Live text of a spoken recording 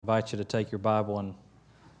invite you to take your Bible and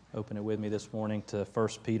open it with me this morning to 1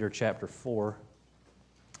 Peter chapter 4.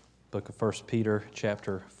 Book of 1 Peter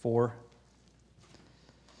chapter 4.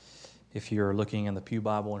 If you're looking in the Pew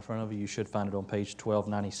Bible in front of you, you should find it on page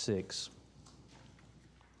 1296.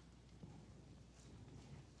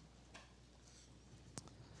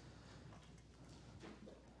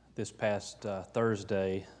 This past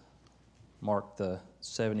Thursday marked the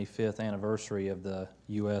 75th anniversary of the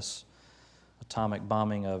U.S. atomic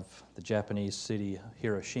bombing of the Japanese city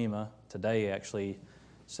Hiroshima. Today, actually,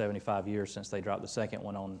 75 years since they dropped the second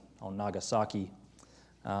one on Nagasaki.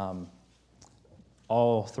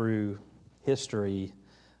 All through history,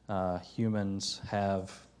 humans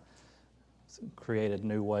have created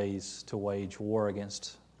new ways to wage war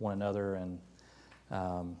against one another, and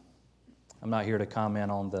I'm not here to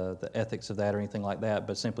comment on the ethics of that or anything like that,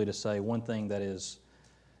 but simply to say one thing that is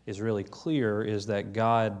really clear is that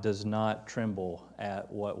God does not tremble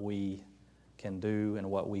at what we can do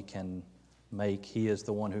and what we can make. He is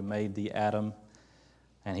the one who made the atom,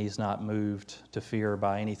 and He's not moved to fear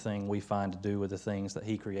by anything we find to do with the things that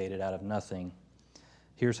He created out of nothing.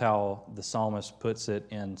 Here's how the psalmist puts it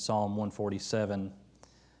in Psalm 147,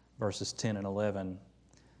 verses 10 and 11.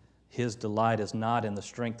 His delight is not in the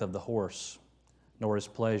strength of the horse, nor his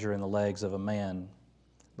pleasure in the legs of a man.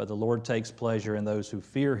 But the Lord takes pleasure in those who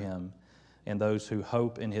fear Him and those who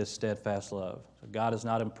hope in His steadfast love. So God is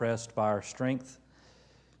not impressed by our strength.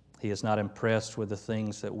 He is not impressed with the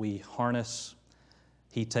things that we harness.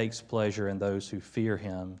 He takes pleasure in those who fear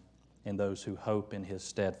Him and those who hope in His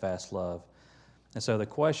steadfast love. And so the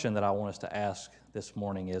question that I want us to ask this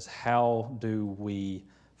morning is, how do we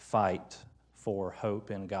fight for hope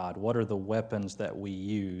in God? What are the weapons that we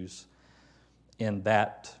use in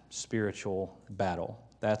that spiritual battle?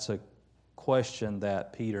 That's a question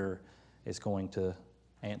that Peter is going to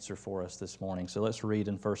answer for us this morning. So let's read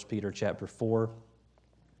in 1 Peter chapter 4.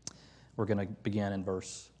 We're going to begin in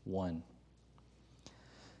verse 1.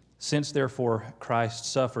 Since therefore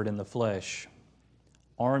Christ suffered in the flesh,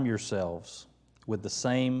 arm yourselves with the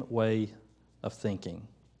same way of thinking.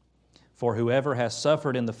 For whoever has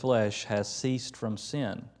suffered in the flesh has ceased from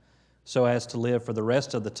sin, so as to live for the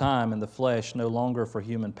rest of the time in the flesh, no longer for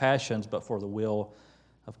human passions, but for the will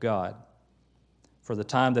of God. For the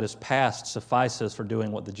time that is past suffices for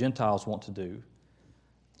doing what the Gentiles want to do,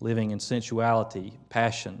 living in sensuality,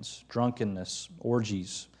 passions, drunkenness,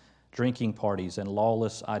 orgies, drinking parties, and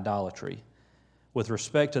lawless idolatry. With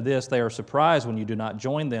respect to this, they are surprised when you do not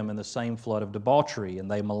join them in the same flood of debauchery, and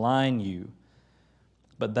they malign you.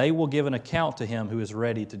 But they will give an account to Him who is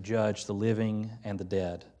ready to judge the living and the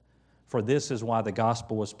dead. For this is why the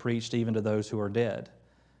gospel was preached even to those who are dead,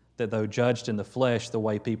 that though judged in the flesh the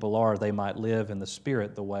way people are, they might live in the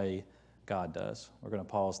Spirit the way God does. We're going to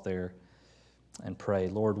pause there and pray.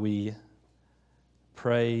 Lord, we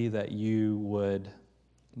pray that You would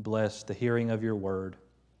bless the hearing of Your word.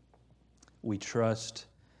 We trust,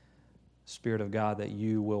 Spirit of God, that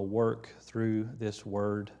You will work through this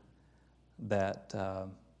word, that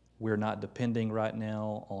we're not depending right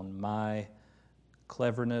now on my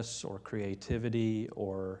cleverness or creativity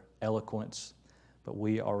or eloquence, but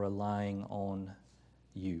we are relying on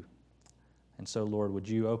You. And so, Lord, would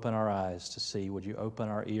You open our eyes to see, would You open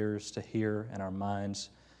our ears to hear, and our minds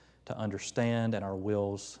to understand, and our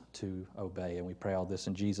wills to obey. And we pray all this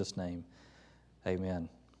in Jesus' name. Amen.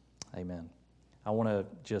 Amen. I want to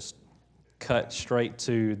just cut straight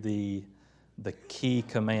to the key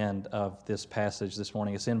command of this passage this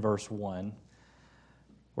morning. It's in verse 1,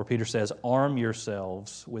 where Peter says, arm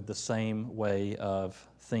yourselves with the same way of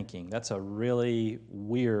thinking. That's a really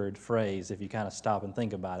weird phrase if you kind of stop and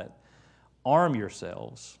think about it. Arm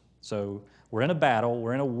yourselves. So we're in a battle,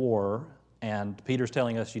 we're in a war, and Peter's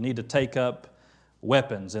telling us you need to take up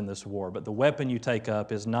weapons in this war. But the weapon you take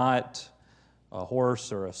up is not a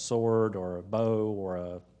horse or a sword or a bow or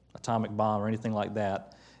an atomic bomb or anything like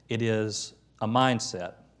that. It is a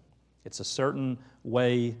mindset. It's a certain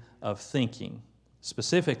way of thinking.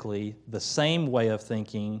 Specifically, the same way of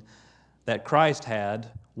thinking that Christ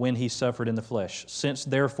had when He suffered in the flesh. Since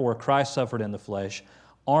therefore Christ suffered in the flesh,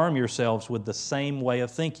 arm yourselves with the same way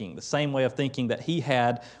of thinking that He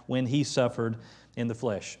had when He suffered in the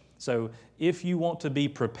flesh. So if you want to be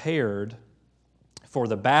prepared for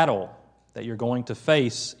the battle that you're going to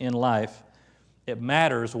face in life, it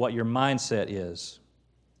matters what your mindset is.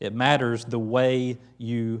 It matters the way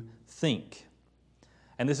you think.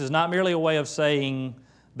 And this is not merely a way of saying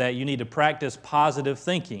that you need to practice positive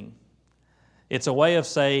thinking. It's a way of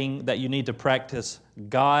saying that you need to practice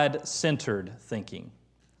God-centered thinking,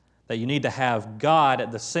 that you need to have God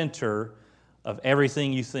at the center of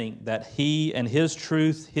everything you think, that He and His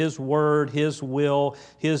truth, His word, His will,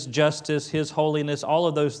 His justice, His holiness, all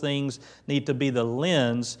of those things need to be the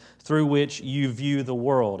lens through which you view the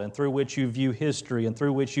world and through which you view history and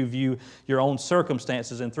through which you view your own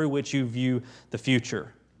circumstances and through which you view the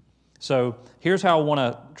future. So here's how I want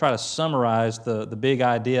to try to summarize the big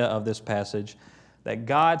idea of this passage, that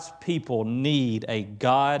God's people need a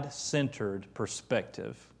God-centered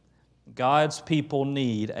perspective. God's people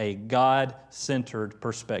need a God-centered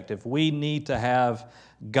perspective. We need to have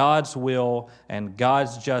God's will and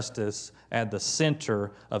God's justice at the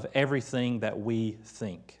center of everything that we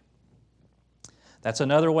think. That's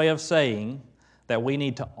another way of saying that we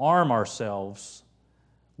need to arm ourselves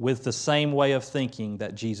with the same way of thinking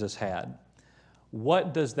that Jesus had.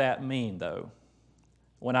 What does that mean, though?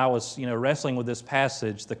 When I was, wrestling with this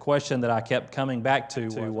passage, the question that I kept coming back to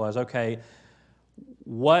was, okay,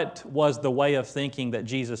 what was the way of thinking that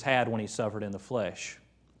Jesus had when He suffered in the flesh?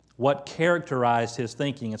 What characterized His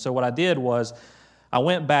thinking? And so what I did was I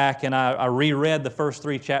went back and I reread the first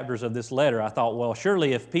 3 chapters of this letter. I thought, well,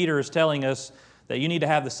 surely if Peter is telling us that you need to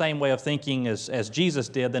have the same way of thinking as Jesus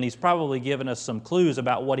did, then he's probably given us some clues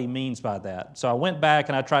about what he means by that. So I went back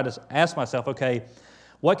and I tried to ask myself, okay,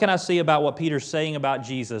 what can I see about what Peter's saying about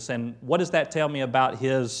Jesus, and what does that tell me about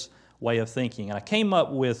his way of thinking? And I came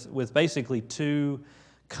up with basically 2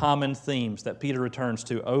 common themes that Peter returns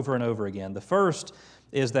to over and over again. The first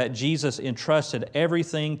is that Jesus entrusted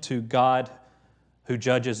everything to God who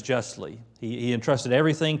judges justly. He entrusted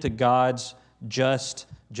everything to God's just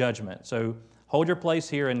judgment. So hold your place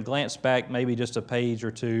here and glance back maybe just a page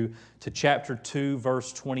or 2 to chapter 2,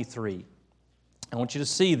 verse 23. I want you to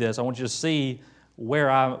see this. I want you to see where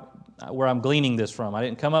I'm gleaning this from. I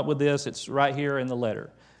didn't come up with this. It's right here in the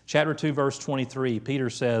letter. Chapter 2, verse 23, Peter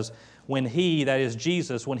says, when He, that is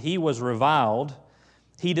Jesus, when He was reviled,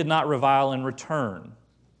 He did not revile in return.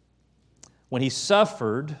 When He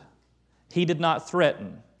suffered, He did not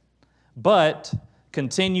threaten, but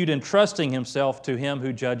continued entrusting Himself to Him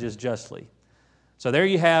who judges justly. So there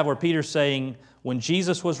you have where Peter's saying, when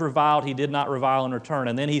Jesus was reviled, He did not revile in return.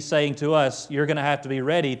 And then He's saying to us, you're going to have to be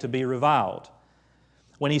ready to be reviled.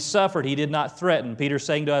 When He suffered, He did not threaten. Peter's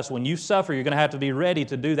saying to us, when you suffer, you're going to have to be ready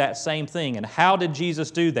to do that same thing. And how did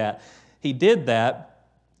Jesus do that? He did that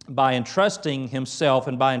by entrusting Himself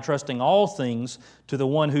and by entrusting all things to the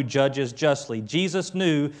one who judges justly. Jesus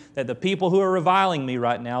knew that the people who are reviling me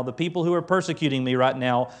right now, the people who are persecuting me right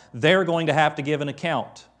now, they're going to have to give an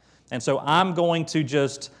account. And so I'm going to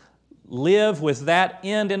just live with that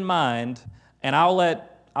end in mind, and I'll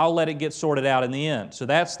let it get sorted out in the end. So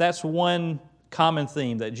that's one common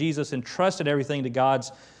theme, that Jesus entrusted everything to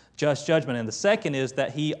God's just judgment. And the second is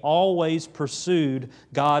that He always pursued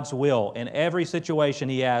God's will. In every situation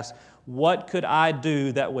He asked, what could I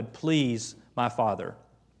do that would please my Father?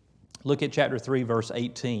 Look at chapter 3, verse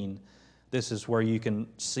 18. This is where you can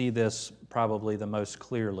see this probably the most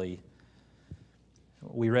clearly.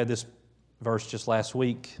 We read this verse just last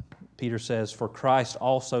week. Peter says, for Christ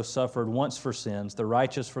also suffered once for sins, the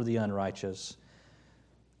righteous for the unrighteous,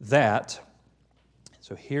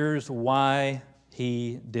 so here's why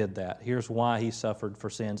He did that. Here's why He suffered for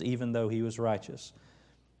sins, even though He was righteous,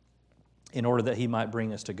 in order that He might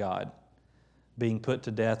bring us to God, being put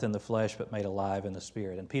to death in the flesh but made alive in the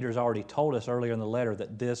Spirit. And Peter's already told us earlier in the letter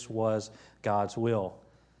that this was God's will,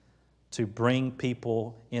 to bring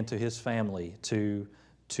people into His family, to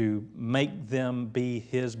make them be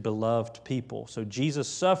His beloved people. So Jesus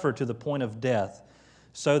suffered to the point of death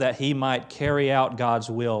so that He might carry out God's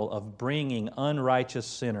will of bringing unrighteous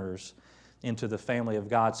sinners into the family of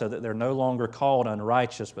God, so that they're no longer called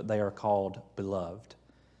unrighteous, but they are called beloved.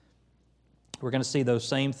 We're going to see those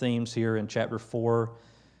same themes here in chapter 4.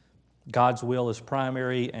 God's will is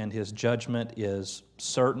primary and His judgment is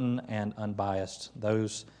certain and unbiased.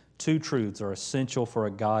 Those 2 truths are essential for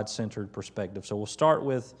a God-centered perspective. So we'll start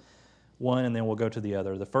with one and then we'll go to the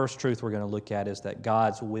other. The first truth we're going to look at is that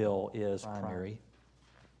God's will is primary.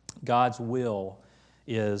 God's will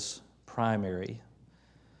is primary.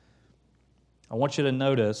 I want you to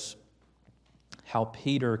notice how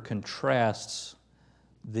Peter contrasts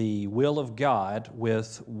the will of God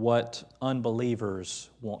with what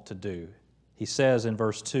unbelievers want to do. He says in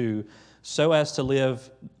verse 2, so as to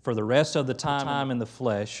live for the rest of the time in the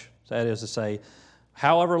flesh, that is to say,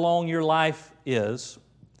 however long your life is,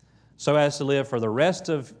 so as to live for the rest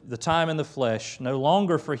of the time in the flesh, no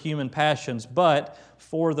longer for human passions, but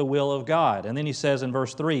for the will of God. And then he says in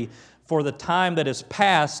verse 3, for the time that is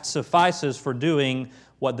past suffices for doing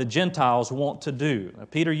what the Gentiles want to do. Now,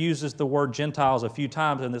 Peter uses the word Gentiles a few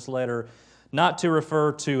times in this letter not to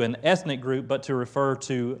refer to an ethnic group, but to refer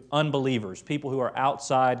to unbelievers, people who are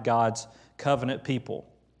outside God's covenant people.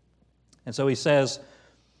 And so he says,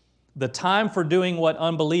 the time for doing what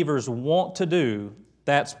unbelievers want to do,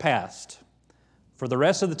 that's past. For the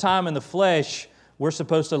rest of the time in the flesh, we're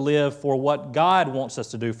supposed to live for what God wants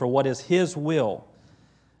us to do, for what is His will.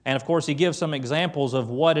 And of course, he gives some examples of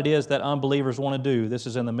what it is that unbelievers want to do. This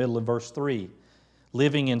is in the middle of verse 3.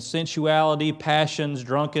 Living in sensuality, passions,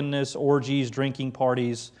 drunkenness, orgies, drinking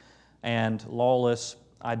parties, and lawless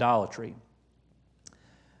idolatry.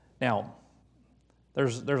 Now,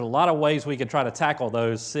 there's a lot of ways we could try to tackle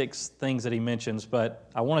those 6 things that he mentions, but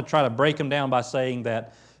I want to try to break them down by saying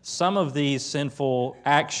that some of these sinful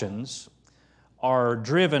actions are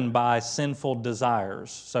driven by sinful desires.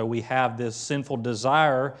 So we have this sinful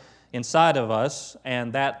desire inside of us,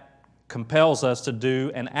 and that compels us to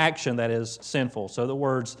do an action that is sinful. So the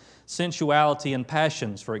words sensuality and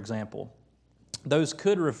passions, for example, those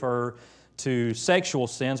could refer to sexual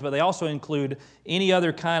sins, but they also include any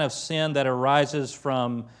other kind of sin that arises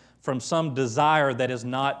from some desire that is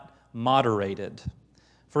not moderated.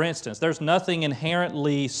 For instance, there's nothing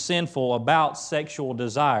inherently sinful about sexual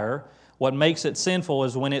desire. What makes it sinful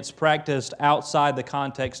is when it's practiced outside the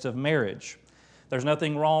context of marriage. There's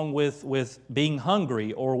nothing wrong with being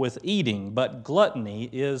hungry or with eating, but gluttony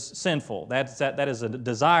is sinful. That is a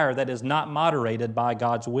desire that is not moderated by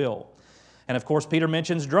God's will. And of course, Peter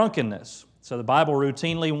mentions drunkenness. So the Bible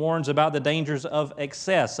routinely warns about the dangers of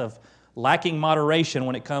excess, of lacking moderation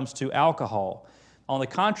when it comes to alcohol. On the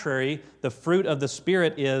contrary, the fruit of the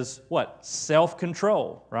Spirit is what?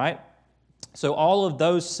 Self-control, right? So all of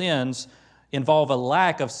those sins involve a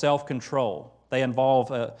lack of self-control. They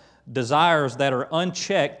involve desires that are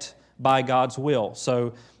unchecked by God's will.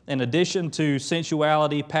 So in addition to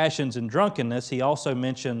sensuality, passions, and drunkenness, he also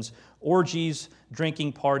mentions orgies,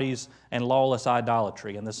 drinking parties, and lawless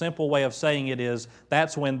idolatry. And the simple way of saying it is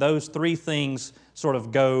that's when those 3 things sort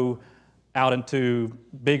of go out into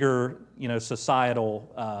bigger,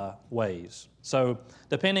 societal ways. So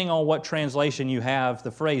depending on what translation you have,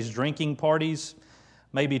 the phrase drinking parties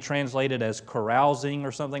may be translated as carousing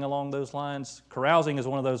or something along those lines. Carousing is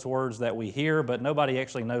one of those words that we hear, but nobody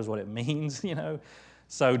actually knows what it means,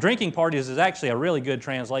 So drinking parties is actually a really good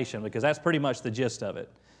translation because that's pretty much the gist of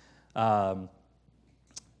it.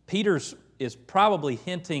 Peter's is probably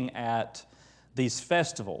hinting at these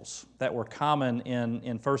festivals that were common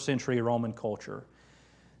in first century Roman culture.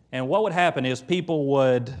 And what would happen is people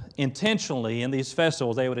would intentionally, in these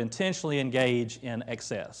festivals, they would intentionally engage in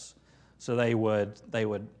excess. So they would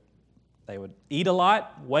eat a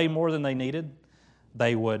lot, way more than they needed.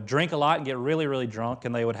 They would drink a lot and get really, really drunk,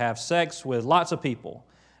 and they would have sex with lots of people.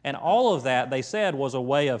 And all of that, they said, was a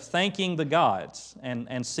way of thanking the gods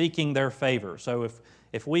and seeking their favor. So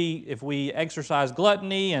if we exercise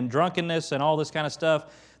gluttony and drunkenness and all this kind of stuff,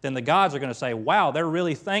 then the gods are going to say, wow, they're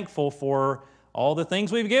really thankful for all the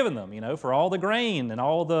things we've given them, for all the grain and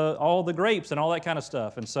all the grapes and all that kind of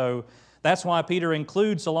stuff. And so that's why Peter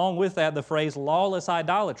includes along with that the phrase lawless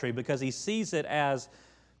idolatry, because he sees it as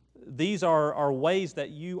these are ways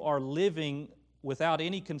that you are living without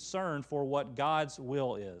any concern for what God's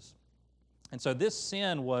will is. And so this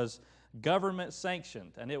sin was government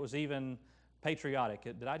sanctioned, and it was even patriotic.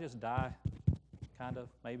 Did I just die? Kind of,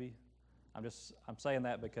 maybe. I'm saying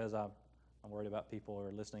that because I'm worried about people who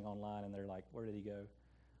are listening online and they're like, where did he go?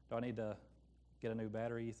 Do I need to get a new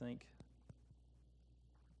battery, you think?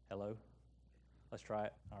 Hello? Let's try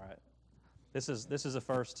it. All right. This is the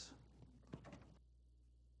first.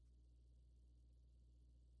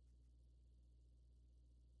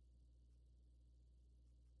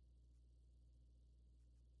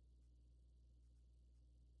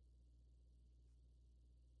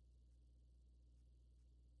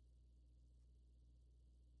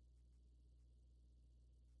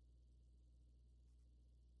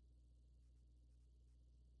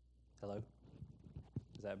 Hello?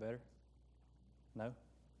 Is that better? No?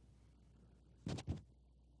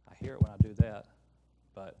 I hear it when I do that,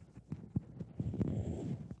 but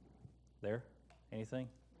there? Anything?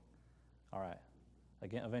 All right.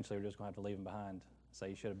 Again, eventually we're just going to have to leave them behind. Say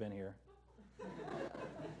you should have been here.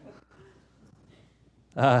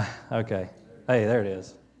 Okay. Hey, there it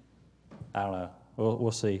is. I don't know.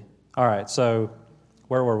 We'll see. All right. So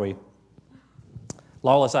where were we?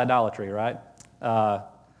 Lawless idolatry, right?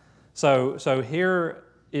 So here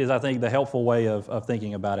is, I think, the helpful way of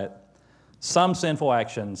thinking about it. Some sinful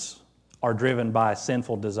actions are driven by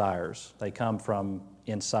sinful desires. They come from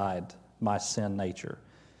inside my sin nature.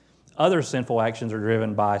 Other sinful actions are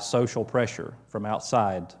driven by social pressure from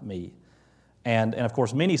outside me. And of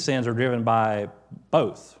course, many sins are driven by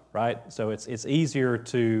both, right? So it's easier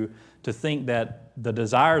to think that the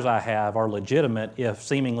desires I have are legitimate if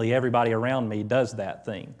seemingly everybody around me does that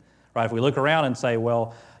thing, right? If we look around and say,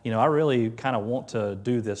 well, I really kind of want to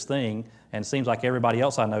do this thing, and it seems like everybody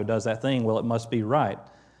else I know does that thing, well, it must be right.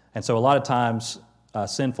 And so a lot of times,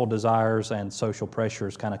 sinful desires and social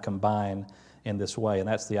pressures kind of combine in this way, and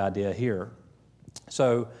that's the idea here.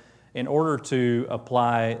 So in order to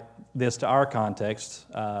apply this to our context,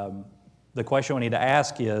 the question we need to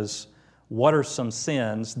ask is, what are some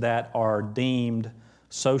sins that are deemed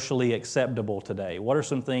socially acceptable today? What are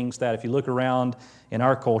some things that, if you look around in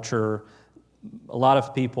our culture, a lot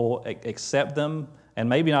of people accept them, and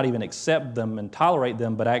maybe not even accept them and tolerate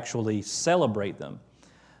them, but actually celebrate them?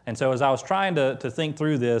 And so as I was trying to think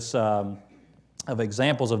through this, of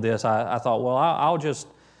examples of this, I thought, well,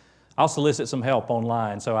 I'll solicit some help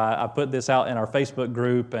online. So I put this out in our Facebook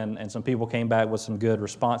group, and some people came back with some good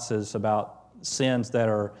responses about sins that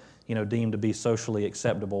are deemed to be socially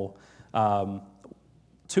acceptable.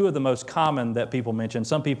 Two of the most common that people mentioned,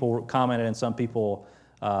 some people commented and some people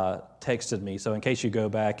texted me. So in case you go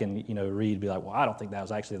back and read, be like, well, I don't think that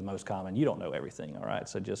was actually the most common. You don't know everything, all right?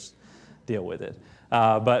 So just deal with it.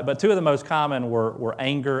 But two of the most common were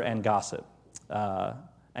anger and gossip.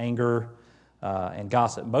 Anger and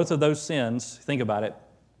gossip. Both of those sins, think about it,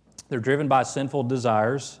 they're driven by sinful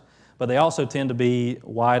desires, but they also tend to be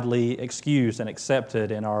widely excused and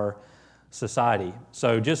accepted in our society.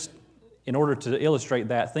 So just in order to illustrate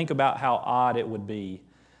that, think about how odd it would be,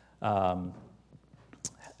 how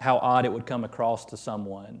odd it would come across to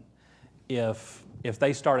someone if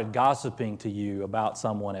they started gossiping to you about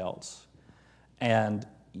someone else, and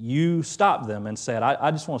you stopped them and said, I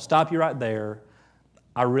just want to stop you right there.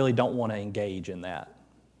 I really don't want to engage in that.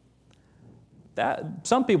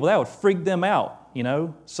 Some people, that would freak them out,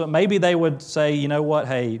 So maybe they would say, you know what,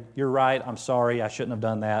 hey, you're right, I'm sorry, I shouldn't have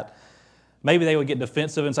done that. Maybe they would get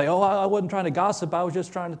defensive and say, oh, I wasn't trying to gossip, I was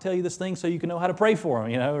just trying to tell you this thing so you can know how to pray for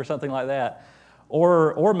them, or something like that.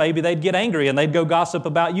 Or maybe they'd get angry and they'd go gossip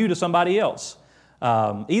about you to somebody else.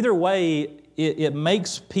 Either way, it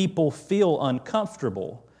makes people feel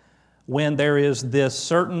uncomfortable when there is this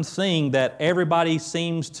certain thing that everybody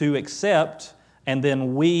seems to accept and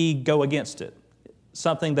then we go against it.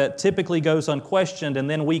 Something that typically goes unquestioned and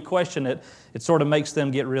then we question it, it sort of makes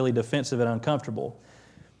them get really defensive and uncomfortable.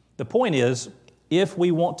 The point is, if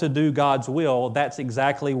we want to do God's will, that's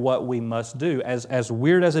exactly what we must do. As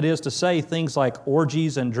weird as it is to say, things like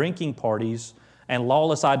orgies and drinking parties and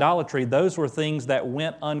lawless idolatry, those were things that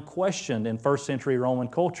went unquestioned in first century Roman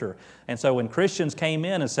culture. And so when Christians came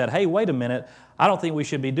in and said, hey, wait a minute, I don't think we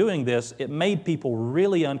should be doing this, it made people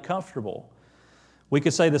really uncomfortable. We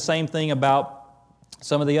could say the same thing about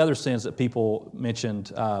some of the other sins that people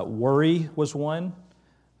mentioned. Worry was one,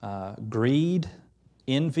 greed,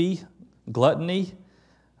 envy, gluttony.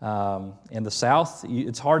 In the South,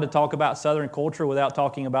 it's hard to talk about Southern culture without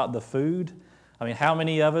talking about the food. I mean, how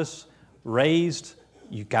many of us raised,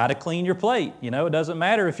 you got to clean your plate. It doesn't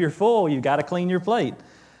matter if you're full, you got to clean your plate.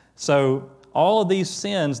 So all of these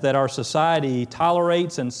sins that our society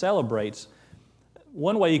tolerates and celebrates,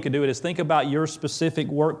 one way you could do it is think about your specific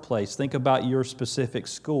workplace, think about your specific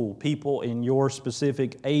school, people in your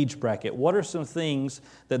specific age bracket. What are some things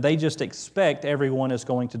that they just expect everyone is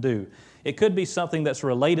going to do? It could be something that's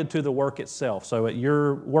related to the work itself. So at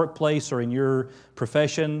your workplace or in your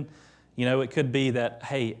profession, it could be that,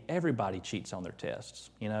 hey, everybody cheats on their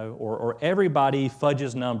tests, or everybody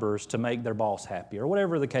fudges numbers to make their boss happy, or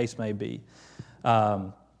whatever the case may be.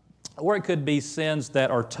 Or it could be sins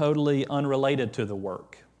that are totally unrelated to the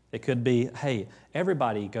work. It could be, hey,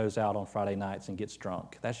 everybody goes out on Friday nights and gets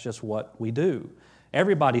drunk. That's just what we do.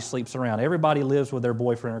 Everybody sleeps around. Everybody lives with their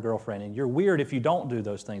boyfriend or girlfriend, and you're weird if you don't do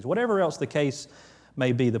those things. Whatever else the case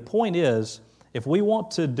may be, the point is, if we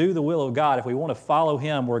want to do the will of God, if we want to follow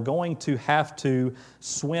Him, we're going to have to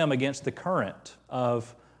swim against the current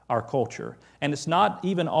of our culture. And it's not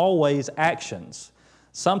even always actions.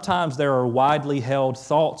 Sometimes there are widely held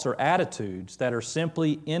thoughts or attitudes that are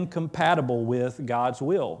simply incompatible with God's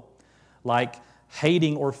will, like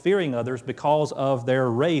hating or fearing others because of their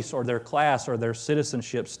race or their class or their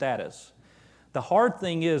citizenship status. The hard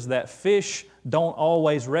thing is that fish don't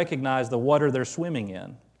always recognize the water they're swimming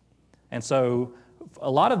in. And so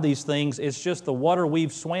a lot of these things, it's just the water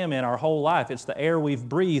we've swam in our whole life. It's the air we've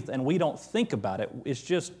breathed, and we don't think about it. It's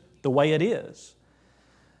just the way it is.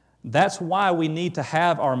 That's why we need to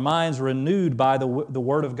have our minds renewed by the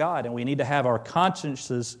Word of God, and we need to have our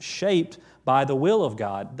consciences shaped by the will of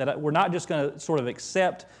God, that we're not just going to sort of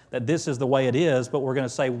accept that this is the way it is, but we're going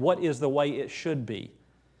to say, what is the way it should be?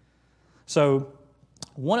 So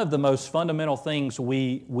one of the most fundamental things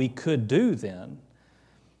we could do then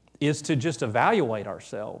is to just evaluate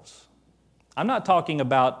ourselves. I'm not talking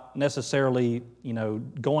about necessarily,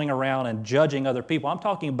 going around and judging other people. I'm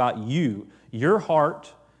talking about you, your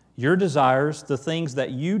heart, your desires, the things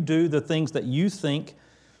that you do, the things that you think.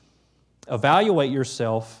 Evaluate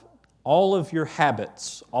yourself, all of your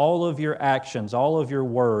habits, all of your actions, all of your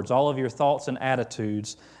words, all of your thoughts and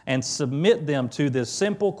attitudes, and submit them to this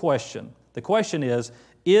simple question. The question is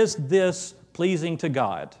this pleasing to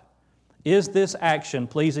God? Is this action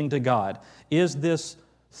pleasing to God? Is this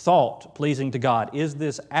thought pleasing to God? Is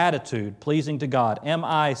this attitude pleasing to God? Am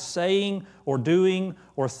I saying or doing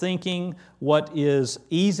or thinking what is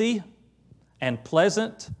easy and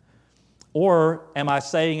pleasant? Or am I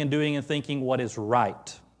saying and doing and thinking what is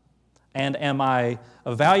right? And am I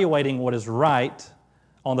evaluating what is right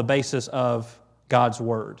on the basis of God's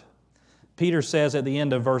Word? Peter says at the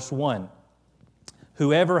end of verse 1,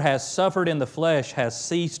 "Whoever has suffered in the flesh has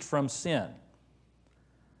ceased from sin."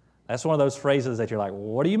 That's one of those phrases that you're like,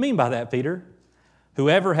 what do you mean by that, Peter?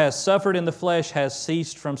 Whoever has suffered in the flesh has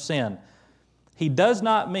ceased from sin. He does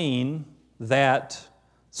not mean that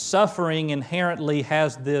suffering inherently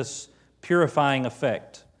has this purifying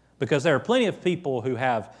effect, because there are plenty of people who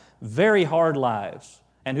have very hard lives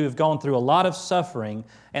and who have gone through a lot of suffering,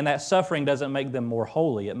 and that suffering doesn't make them more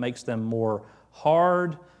holy. It makes them more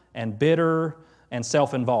hard and bitter and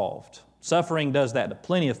self-involved. Suffering does that to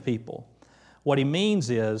plenty of people. What he means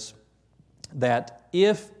is that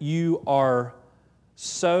if you are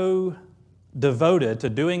so devoted to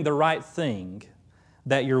doing the right thing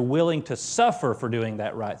that you're willing to suffer for doing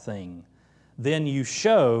that right thing, then you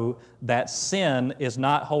show that sin is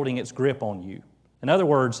not holding its grip on you. In other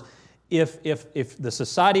words, if the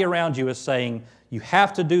society around you is saying, you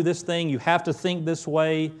have to do this thing, you have to think this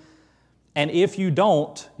way, and if you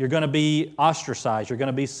don't, you're going to be ostracized, you're going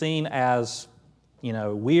to be seen as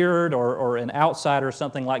weird or an outsider or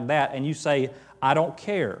something like that, and you say, I don't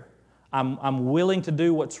care. I'm willing to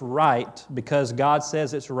do what's right because God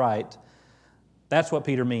says it's right. That's what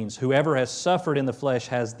Peter means. Whoever has suffered in the flesh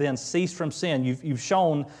has then ceased from sin. You've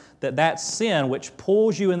shown that sin which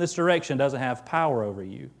pulls you in this direction doesn't have power over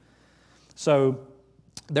you. So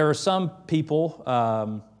there are some people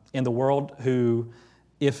in the world who,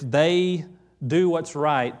 if they do what's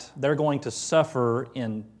right, they're going to suffer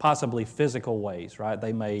in possibly physical ways, right?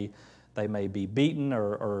 They may be beaten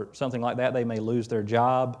or something like that. They may lose their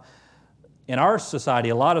job. In our society,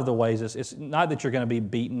 a lot of the ways, it's not that you're going to be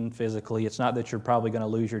beaten physically. It's not that you're probably going to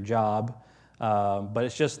lose your job. But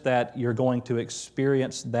it's just that you're going to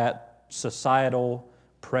experience that societal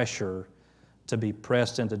pressure to be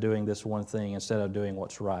pressed into doing this one thing instead of doing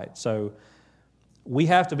what's right. So we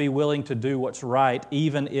have to be willing to do what's right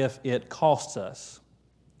even if it costs us.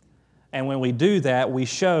 And when we do that, we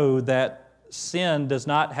show that sin does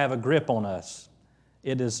not have a grip on us.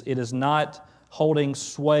 It is not holding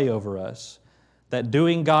sway over us. That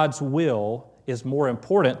doing God's will is more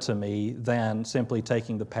important to me than simply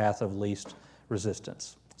taking the path of least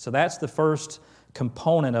resistance. So that's the first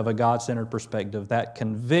component of a God-centered perspective, that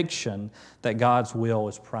conviction that God's will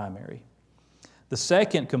is primary. The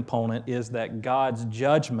second component is that God's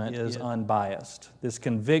judgment is unbiased. This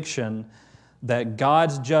conviction that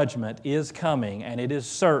God's judgment is coming and it is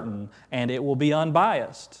certain and it will be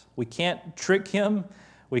unbiased. We can't trick Him.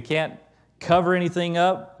 We can't cover anything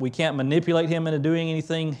up. We can't manipulate Him into doing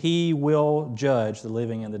anything. He will judge the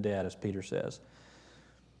living and the dead, as Peter says.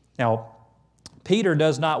 Now, Peter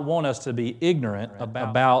does not want us to be ignorant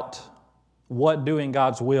about what doing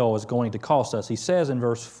God's will is going to cost us. He says in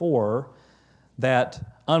verse 4 that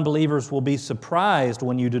unbelievers will be surprised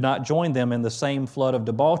when you do not join them in the same flood of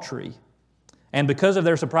debauchery. And because of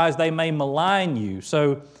their surprise, they may malign you.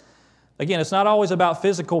 So, again, it's not always about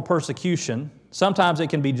physical persecution. Sometimes it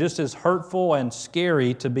can be just as hurtful and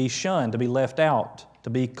scary to be shunned, to be left out, to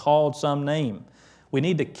be called some name. We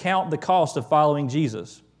need to count the cost of following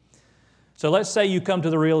Jesus. So let's say you come to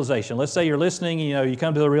the realization. Let's say you're listening, you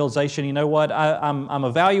come to the realization, you know what, I'm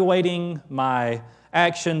evaluating my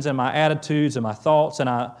actions and my attitudes and my thoughts, and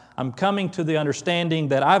I'm coming to the understanding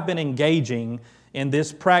that I've been engaging in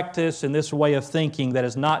this practice, in this way of thinking that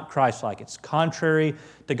is not Christ-like. It's contrary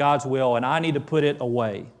to God's will, and I need to put it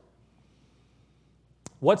away.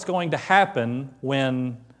 What's going to happen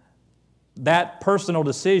when that personal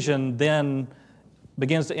decision then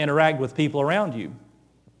begins to interact with people around you?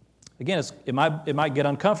 Again, it might get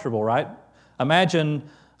uncomfortable, right? Imagine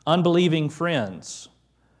unbelieving friends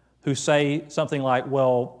who say something like,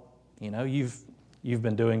 well, you've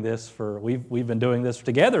been doing this we've been doing this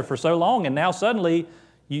together for so long, and now suddenly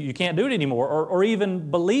you can't do it anymore. Or even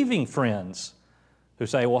believing friends who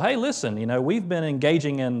say, well, hey, listen, we've been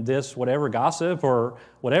engaging in this whatever gossip or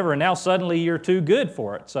whatever, and now suddenly you're too good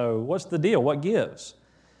for it. So what's the deal? What gives?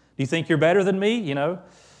 Do you think you're better than me?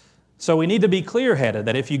 So we need to be clear-headed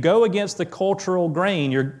that if you go against the cultural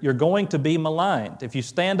grain, you're going to be maligned. If you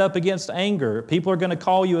stand up against anger, people are going to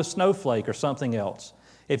call you a snowflake or something else.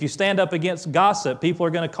 If you stand up against gossip, people are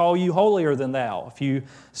going to call you holier than thou. If you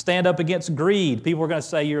stand up against greed, people are going to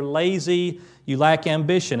say you're lazy, you lack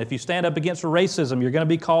ambition. If you stand up against racism, you're going to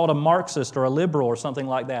be called a Marxist or a liberal or something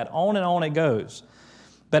like that. On and on it goes.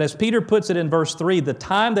 But as Peter puts it in verse 3, the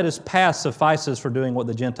time that is past suffices for doing what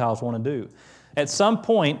the Gentiles want to do. At some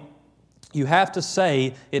point, you have to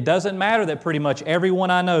say, it doesn't matter that pretty much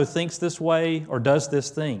everyone I know thinks this way or does this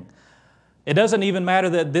thing. It doesn't even matter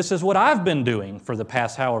that this is what I've been doing for the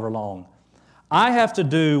past however long. I have to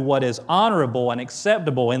do what is honorable and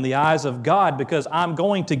acceptable in the eyes of God because I'm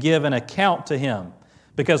going to give an account to Him.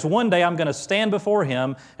 Because one day I'm going to stand before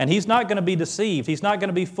Him and He's not going to be deceived. He's not going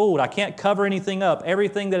to be fooled. I can't cover anything up.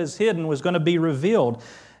 Everything that is hidden was going to be revealed.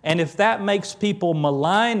 And if that makes people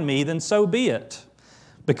malign me, then so be it.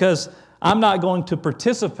 Because I'm not going to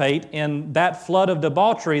participate in that flood of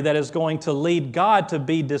debauchery that is going to lead God to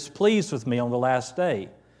be displeased with me on the last day.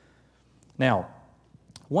 Now,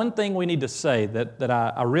 one thing we need to say that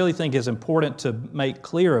I really think is important to make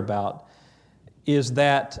clear about is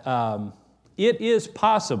that it is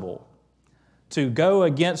possible to go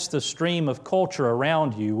against the stream of culture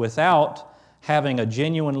around you without having a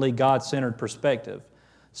genuinely God-centered perspective.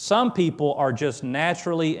 Some people are just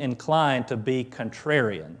naturally inclined to be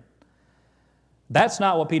contrarian. That's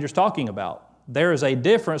not what Peter's talking about. There is a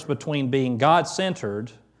difference between being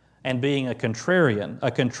God-centered and being a contrarian.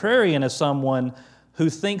 A contrarian is someone who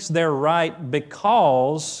thinks they're right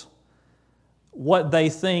because what they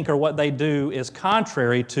think or what they do is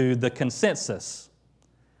contrary to the consensus.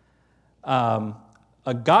 A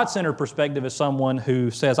God-centered perspective is someone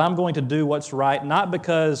who says, I'm going to do what's right, not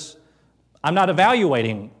because I'm not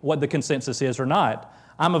evaluating what the consensus is or not.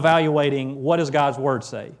 I'm evaluating what does God's Word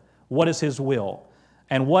say. What is His will?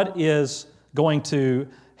 And what is going to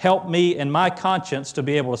help me and my conscience to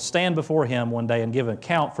be able to stand before Him one day and give an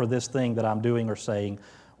account for this thing that I'm doing or saying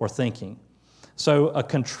or thinking. So a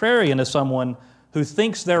contrarian is someone who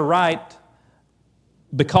thinks they're right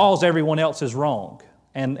because everyone else is wrong.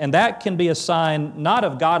 And that can be a sign not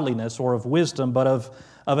of godliness or of wisdom, but of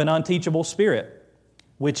an unteachable spirit,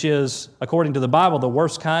 which is, according to the Bible, the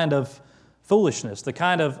worst kind of foolishness, the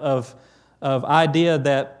kind of idea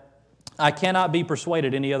that I cannot be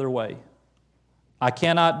persuaded any other way. I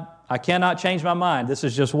cannot change my mind. This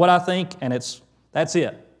is just what I think, and that's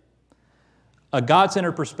it. A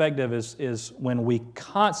God-centered perspective is when we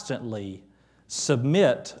constantly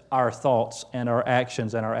submit our thoughts and our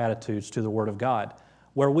actions and our attitudes to the Word of God,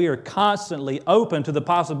 where we are constantly open to the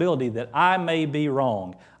possibility that I may be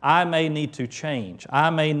wrong, I may need to change,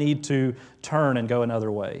 I may need to turn and go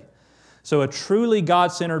another way. So a truly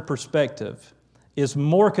God-centered perspective is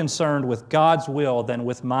more concerned with God's will than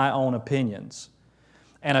with my own opinions.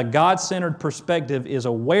 And a God-centered perspective is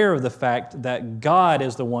aware of the fact that God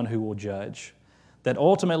is the one who will judge. That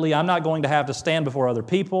ultimately I'm not going to have to stand before other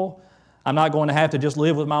people. I'm not going to have to just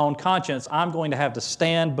live with my own conscience. I'm going to have to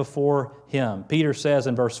stand before Him. Peter says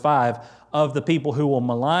in verse 5, of the people who will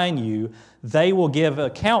malign you, they will give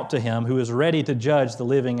account to Him who is ready to judge the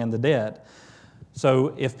living and the dead.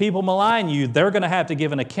 So if people malign you, they're going to have to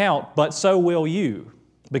give an account, but so will you,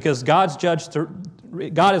 because God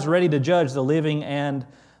is ready to judge the living and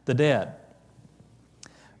the dead.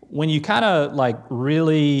 When you kind of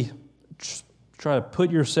really try to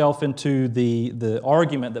put yourself into the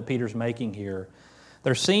argument that Peter's making here,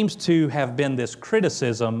 there seems to have been this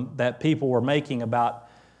criticism that people were making about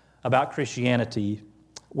Christianity,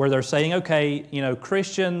 where they're saying, okay,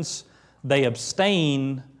 Christians, they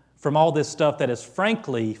abstain from all this stuff that is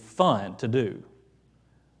frankly fun to do.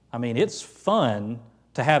 I mean, it's fun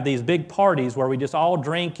to have these big parties where we just all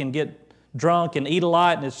drink and get drunk and eat a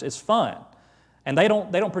lot, and it's fun. And they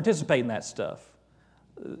don't participate in that stuff.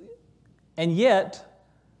 And yet,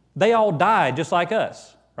 they all died just like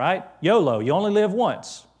us, right? YOLO, you only live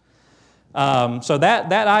once. So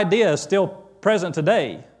that idea is still present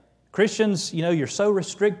today. Christians, you're so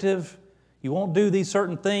restrictive, you won't do these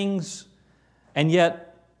certain things, and yet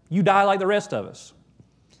you die like the rest of us.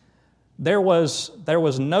 There was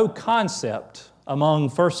no concept among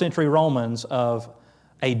first century Romans of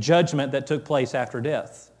a judgment that took place after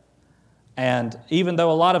death. And even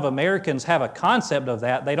though a lot of Americans have a concept of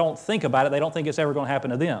that, they don't think about it. They don't think it's ever going to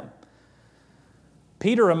happen to them.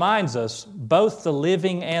 Peter reminds us both the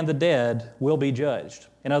living and the dead will be judged.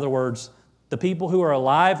 In other words, the people who are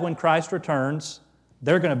alive when Christ returns,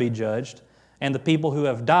 they're going to be judged, and the people who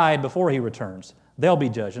have died before He returns, they'll be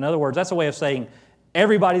judged. In other words, that's a way of saying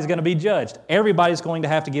everybody's going to be judged. Everybody's going to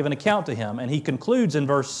have to give an account to Him. And He concludes in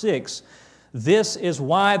verse 6, "This is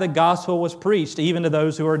why the gospel was preached even to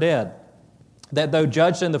those who are dead, that though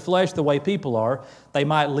judged in the flesh the way people are, they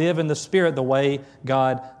might live in the Spirit the way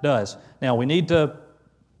God does." Now, we need to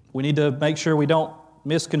make sure we don't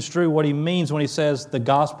misconstrue what He means when He says the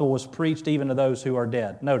gospel was preached even to those who are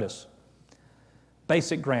dead. Notice,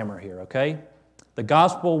 basic grammar here, okay? The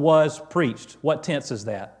gospel was preached. What tense is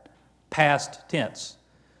that? Past tense.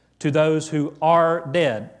 To those who are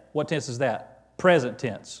dead. What tense is that? Present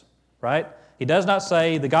tense, right? He does not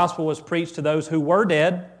say the gospel was preached to those who were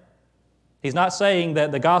dead. He's not saying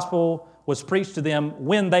that the gospel was preached to them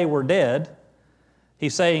when they were dead.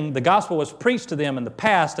 He's saying the gospel was preached to them in the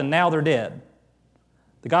past and now they're dead.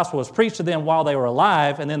 The gospel was preached to them while they were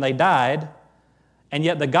alive and then they died, and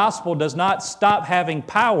yet the gospel does not stop having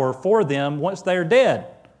power for them once they're dead.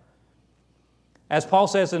 As Paul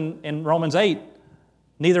says in Romans 8,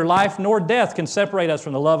 neither life nor death can separate us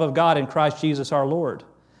from the love of God in Christ Jesus our Lord.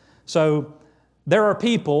 So there are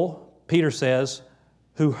people, Peter says,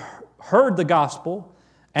 who heard the gospel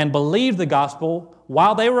and believed the gospel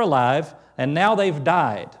while they were alive, and now they've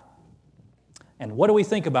died. And what do we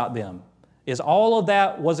think about them? Is all of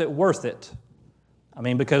that, was it worth it? I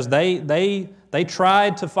mean, because they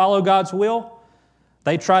tried to follow God's will.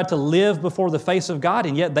 They tried to live before the face of God,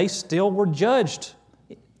 and yet they still were judged.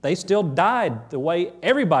 They still died the way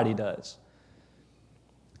everybody does.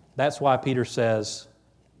 That's why Peter says,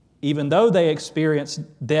 even though they experience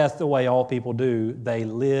death the way all people do, they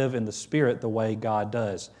live in the Spirit the way God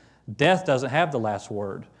does. Death doesn't have the last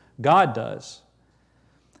word. God does.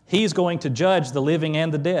 He's going to judge the living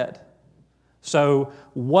and the dead. So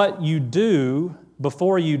what you do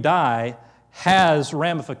before you die has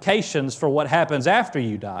ramifications for what happens after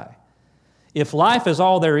you die. If life is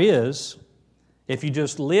all there is, if you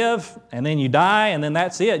just live and then you die and then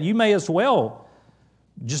that's it, you may as well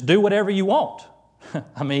just do whatever you want.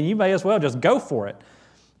 I mean, you may as well just go for it.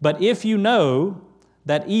 But if you know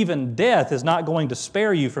that even death is not going to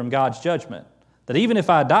spare you from God's judgment, that even if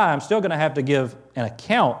I die, I'm still going to have to give an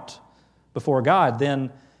account before God,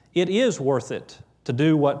 then it is worth it to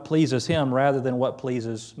do what pleases Him rather than what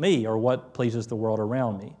pleases me or what pleases the world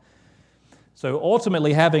around me. So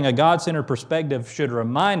ultimately, having a God-centered perspective should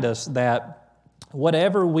remind us that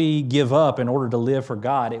whatever we give up in order to live for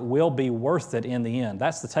God, it will be worth it in the end.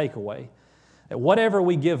 That's the takeaway. That whatever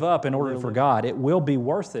we give up in order for God, it will be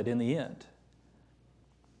worth it in the end.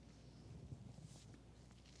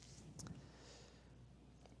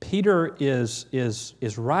 Peter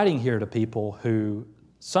is writing here to people who,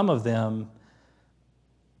 some of them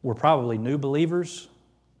were probably new believers.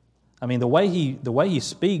 I mean, the way he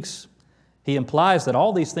speaks, he implies that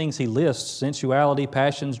all these things he lists, sensuality,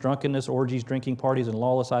 passions, drunkenness, orgies, drinking parties, and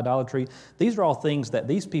lawless idolatry, these are all things that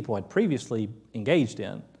these people had previously engaged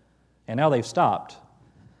in, and now they've stopped.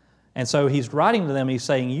 And so he's writing to them, he's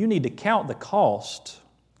saying, you need to count the cost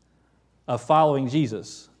of following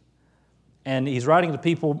Jesus. And he's writing to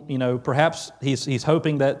people, perhaps he's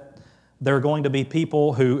hoping that there are going to be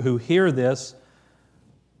people who hear this,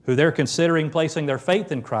 who they're considering placing their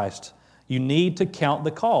faith in Christ. You need to count the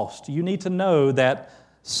cost. You need to know that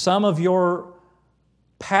some of your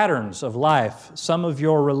patterns of life, some of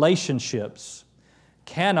your relationships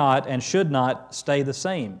cannot and should not stay the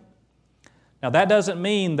same. Now, that doesn't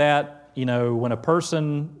mean that, when a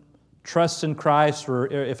person trusts in Christ, or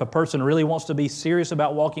if a person really wants to be serious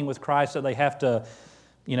about walking with Christ, that they have to,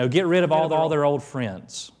 get rid of all their old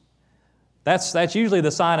friends. That's usually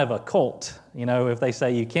the sign of a cult. If they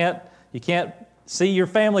say you can't see your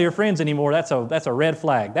family or friends anymore, that's a red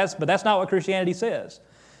flag. But that's not what Christianity says.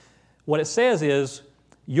 What it says is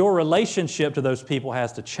your relationship to those people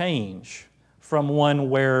has to change from one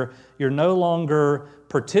where you're no longer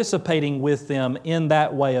participating with them in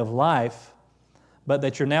that way of life, but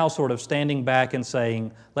that you're now sort of standing back and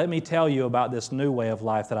saying, let me tell you about this new way of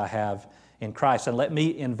life that I have in Christ, and let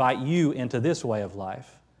me invite you into this way of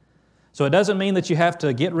life. So it doesn't mean that you have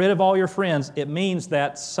to get rid of all your friends. It means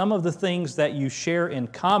that some of the things that you share in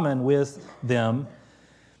common with them,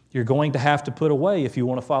 you're going to have to put away if you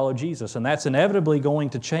want to follow Jesus. And that's inevitably going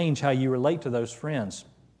to change how you relate to those friends.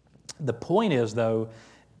 The point is, though,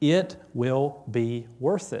 it will be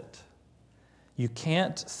worth it. You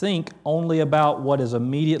can't think only about what is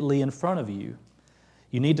immediately in front of you.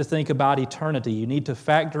 You need to think about eternity. You need to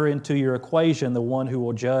factor into your equation the one who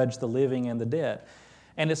will judge the living and the dead.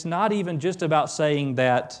 And it's not even just about saying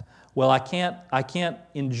that, well, I can't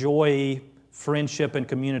enjoy friendship and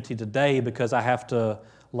community today because I have to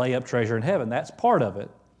lay up treasure in heaven. That's part of it.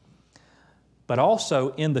 But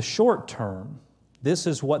also, in the short term, this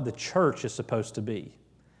is what the church is supposed to be.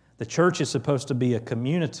 The church is supposed to be a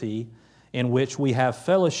community in which we have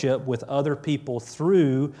fellowship with other people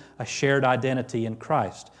through a shared identity in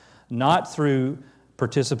Christ. Not through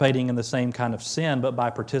participating in the same kind of sin, but by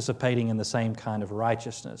participating in the same kind of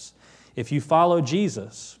righteousness. If you follow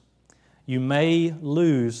Jesus, you may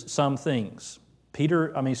lose some things.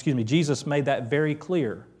 Jesus made that very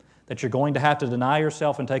clear, that you're going to have to deny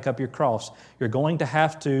yourself and take up your cross. You're going to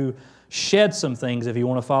have to shed some things if you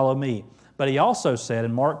want to follow me. But He also said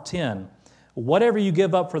in Mark 10, whatever you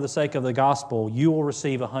give up for the sake of the gospel, you will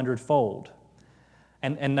receive 100-fold.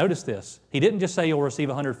 And notice this, He didn't just say you'll receive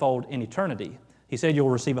 100-fold in eternity. He said you'll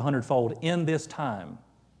receive 100-fold in this time.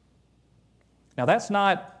 Now that's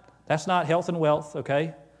not health and wealth,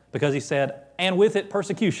 okay? Because He said, and with it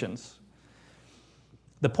persecutions.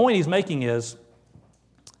 The point He's making is,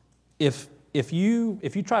 if you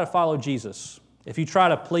try to follow Jesus, if you try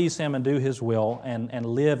to please Him and do His will and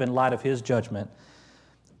live in light of His judgment,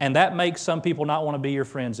 and that makes some people not want to be your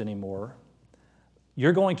friends anymore,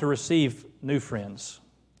 you're going to receive new friends.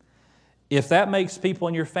 If that makes people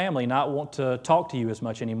in your family not want to talk to you as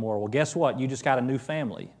much anymore, well, guess what? You just got a new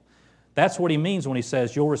family. That's what He means when He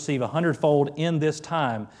says you'll receive 100-fold in this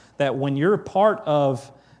time, that when you're part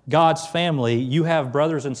of God's family, you have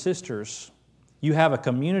brothers and sisters. You have a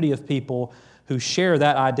community of people who share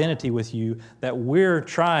that identity with you, that we're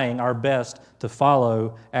trying our best to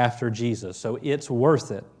follow after Jesus. So it's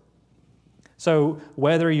worth it. So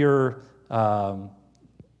whether you're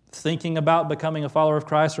thinking about becoming a follower of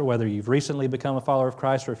Christ, or whether you've recently become a follower of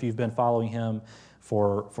Christ, or if you've been following Him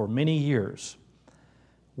for many years,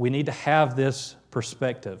 we need to have this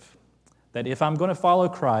perspective that if I'm going to follow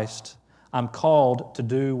Christ, I'm called to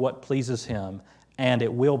do what pleases Him, and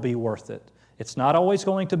it will be worth it. It's not always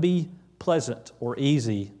going to be pleasant or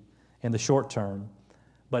easy in the short term,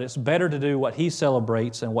 but it's better to do what He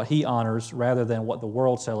celebrates and what He honors rather than what the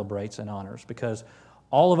world celebrates and honors, because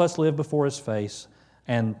all of us live before His face,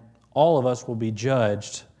 and all of us will be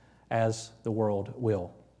judged as the world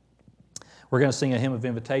will. We're going to sing a hymn of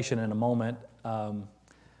invitation in a moment.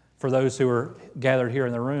 For those who are gathered here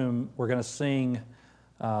in the room, we're going to sing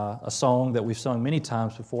a song that we've sung many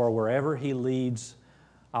times before, Wherever He Leads,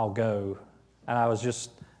 I'll Go. And I was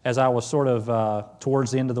just, as I was sort of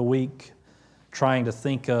towards the end of the week, trying to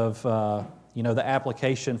think of the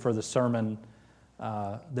application for the sermon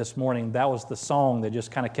this morning, that was the song that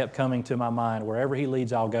just kind of kept coming to my mind, Wherever He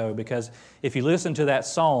Leads, I'll Go. Because if you listen to that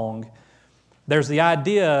song, there's the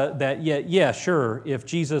idea that, yeah, sure, if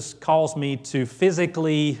Jesus calls me to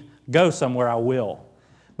physically go somewhere, I will.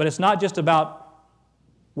 But it's not just about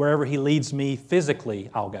wherever He leads me physically,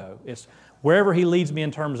 I'll go. It's wherever He leads me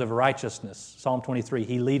in terms of righteousness. Psalm 23,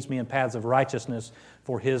 He leads me in paths of righteousness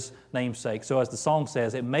for His name's sake. So as the song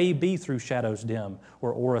says, it may be through shadows dim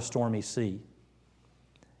or o'er a stormy sea.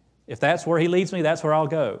 If that's where He leads me, that's where I'll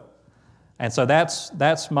go. And so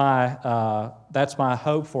that's my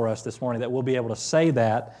hope for us this morning, that we'll be able to say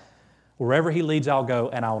that wherever He leads, I'll go,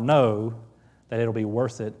 and I'll know that it'll be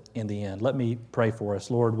worth it in the end. Let me pray for us.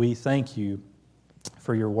 Lord, we thank You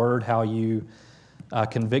for Your word, how You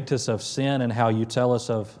convict us of sin and how You tell us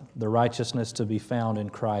of the righteousness to be found in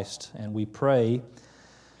Christ. And we pray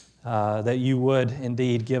that You would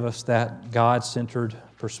indeed give us that God-centered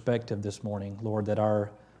perspective this morning, Lord, that our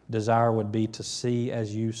desire would be to see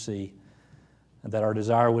as You see, and that our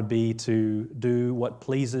desire would be to do what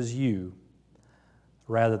pleases You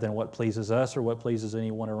rather than what pleases us or what pleases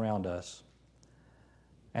anyone around us.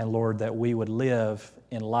 And Lord, that we would live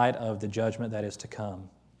in light of the judgment that is to come.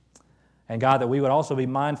 And God, that we would also be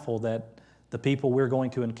mindful that the people we're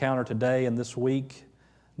going to encounter today and this week,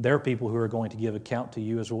 they're people who are going to give account to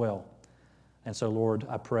You as well. And so, Lord,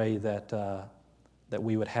 I pray that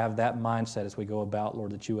we would have that mindset as we go about,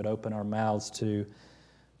 Lord, that You would open our mouths to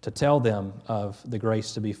tell them of the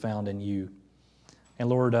grace to be found in You. And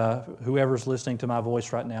Lord, whoever's listening to my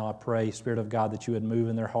voice right now, I pray, Spirit of God, that You would move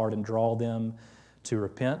in their heart and draw them to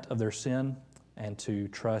repent of their sin and to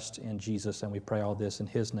trust in Jesus. And we pray all this in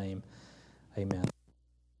His name. Amen.